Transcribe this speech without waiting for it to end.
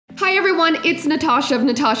Hi everyone, it's Natasha of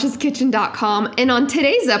NatashasKitchen.com, and on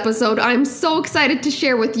today's episode, I'm so excited to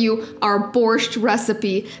share with you our borscht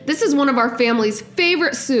recipe. This is one of our family's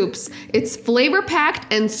favorite soups. It's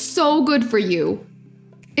flavor-packed and so good for you.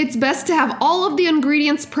 It's best to have all of the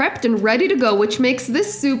ingredients prepped and ready to go, which makes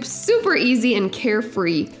this soup super easy and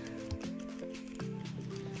carefree.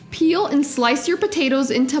 Peel and slice your potatoes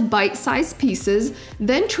into bite-sized pieces,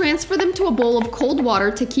 then transfer them to a bowl of cold water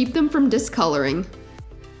to keep them from discoloring.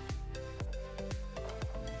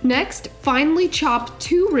 Next, finely chop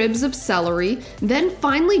 2 ribs of celery, then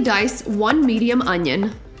finely dice 1 medium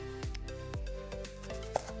onion.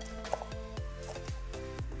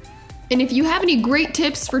 And if you have any great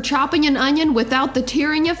tips for chopping an onion without the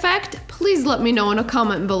tearing effect, please let me know in a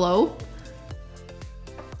comment below.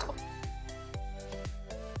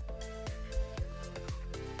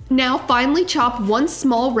 Now finely chop 1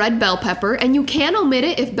 small red bell pepper, and you can omit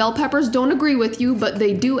it if bell peppers don't agree with you, but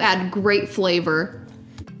they do add great flavor.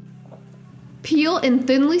 Peel and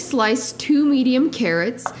thinly slice 2 medium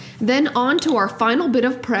carrots, then on to our final bit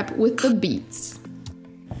of prep with the beets.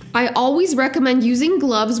 I always recommend using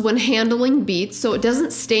gloves when handling beets so it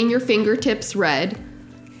doesn't stain your fingertips red.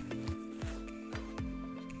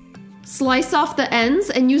 Slice off the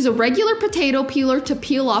ends and use a regular potato peeler to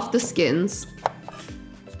peel off the skins.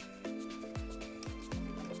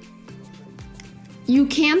 You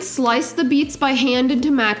can slice the beets by hand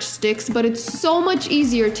into matchsticks, but it's so much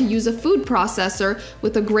easier to use a food processor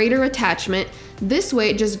with a grater attachment. This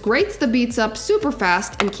way it just grates the beets up super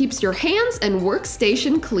fast and keeps your hands and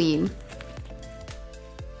workstation clean.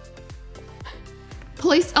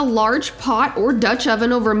 Place a large pot or Dutch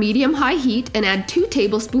oven over medium-high heat and add 2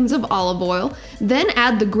 tablespoons of olive oil. Then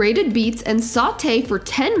add the grated beets and saute for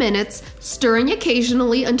 10 minutes, stirring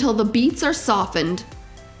occasionally until the beets are softened.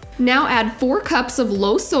 Now add 4 cups of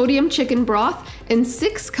low-sodium chicken broth and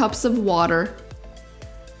 6 cups of water.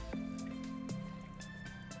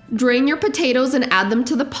 Drain your potatoes and add them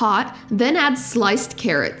to the pot, then add sliced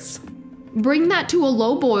carrots. Bring that to a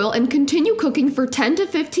low boil and continue cooking for 10 to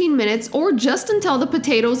 15 minutes or just until the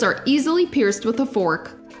potatoes are easily pierced with a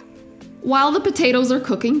fork. While the potatoes are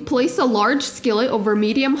cooking, place a large skillet over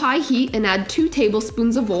medium-high heat and add 2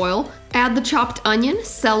 tablespoons of oil. Add the chopped onion,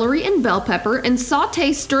 celery, and bell pepper and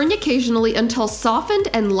saute, stirring occasionally until softened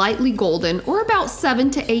and lightly golden, or about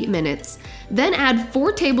 7 to 8 minutes. Then add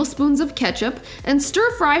 4 tablespoons of ketchup and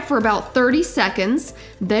stir fry for about 30 seconds.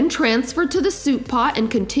 Then transfer to the soup pot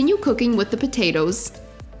and continue cooking with the potatoes.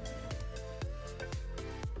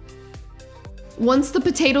 Once the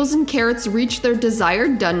potatoes and carrots reach their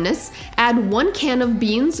desired doneness, add 1 can of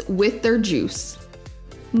beans with their juice.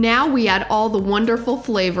 Now we add all the wonderful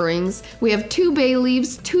flavorings. We have 2 bay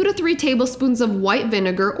leaves, 2 to 3 tablespoons of white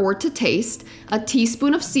vinegar or to taste, a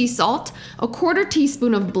teaspoon of sea salt, a 1/4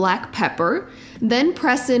 teaspoon of black pepper. Then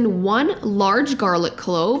press in 1 large garlic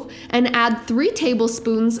clove and add 3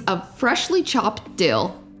 tablespoons of freshly chopped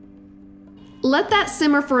dill. Let that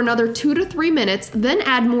simmer for another 2 to 3 minutes, then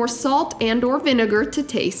add more salt and/or vinegar to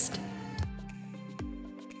taste.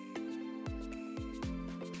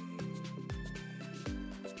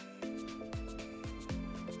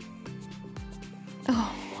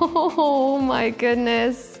 Oh my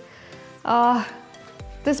goodness.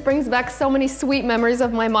 This brings back so many sweet memories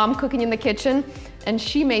of my mom cooking in the kitchen, and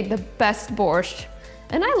she made the best borscht.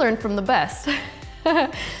 And I learned from the best.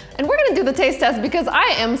 And we're gonna do the taste test because I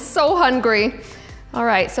am so hungry. All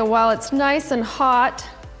right, so while it's nice and hot,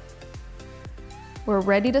 we're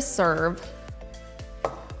ready to serve.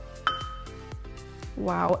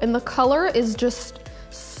 Wow, and the color is just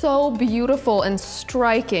so beautiful and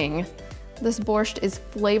striking. This borscht is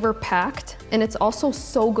flavor-packed, and it's also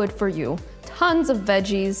so good for you. Tons of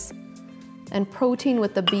veggies and protein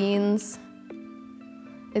with the beans.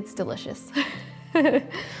 It's delicious.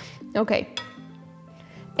 Okay.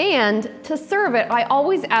 And to serve it, I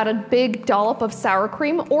always add a big dollop of sour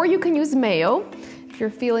cream, or you can use mayo if you're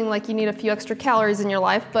feeling like you need a few extra calories in your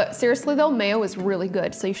life. But seriously though, mayo is really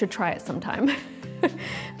good, so you should try it sometime.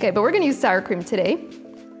 Okay, but we're gonna use sour cream today.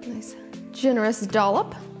 Nice, generous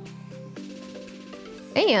dollop.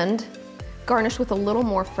 And garnish with a little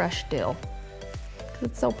more fresh dill, because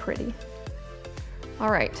it's so pretty.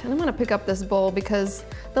 All right, and I'm gonna pick up this bowl because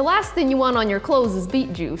the last thing you want on your clothes is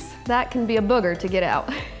beet juice. That can be a booger to get out.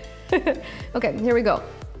 Okay, here we go.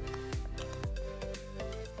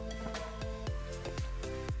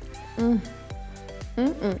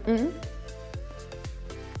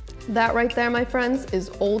 That right there, my friends,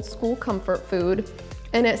 is old school comfort food,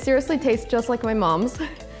 and it seriously tastes just like my mom's.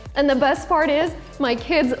 And the best part is, my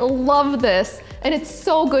kids love this. and it's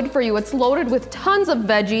so good for you. It's loaded with tons of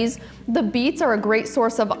veggies. The beets are a great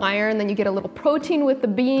source of iron, then you get a little protein with the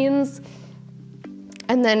beans,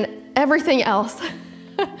 and then everything else.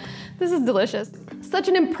 This is delicious. Such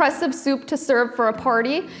an impressive soup to serve for a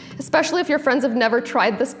party, especially if your friends have never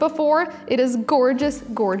tried this before. It is gorgeous,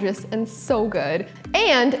 gorgeous, and so good.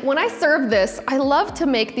 And when I serve this, I love to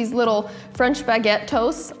make these little French baguette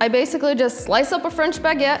toasts. I basically just slice up a French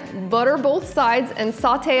baguette, butter both sides, and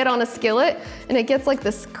saute it on a skillet, and it gets like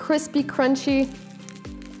this crispy, crunchy.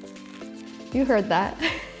 You heard that.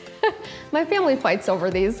 My family fights over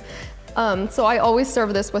these, so I always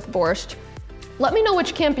serve this with borscht. Let me know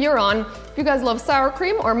which camp you're on. If you guys love sour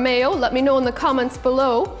cream or mayo, let me know in the comments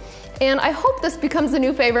below. And I hope this becomes a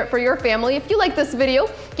new favorite for your family. If you like this video,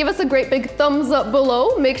 give us a great big thumbs up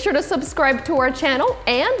below. Make sure to subscribe to our channel,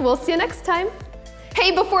 and we'll see you next time.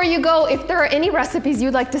 Hey, before you go, if there are any recipes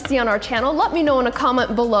you'd like to see on our channel, let me know in a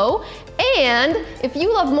comment below. And if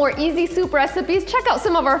you love more easy soup recipes, check out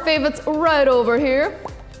some of our favorites right over here.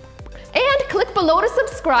 And click below to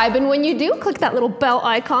subscribe, and when you do, click that little bell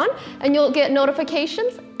icon and you'll get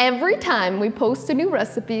notifications every time we post a new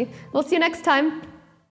recipe. We'll see you next time.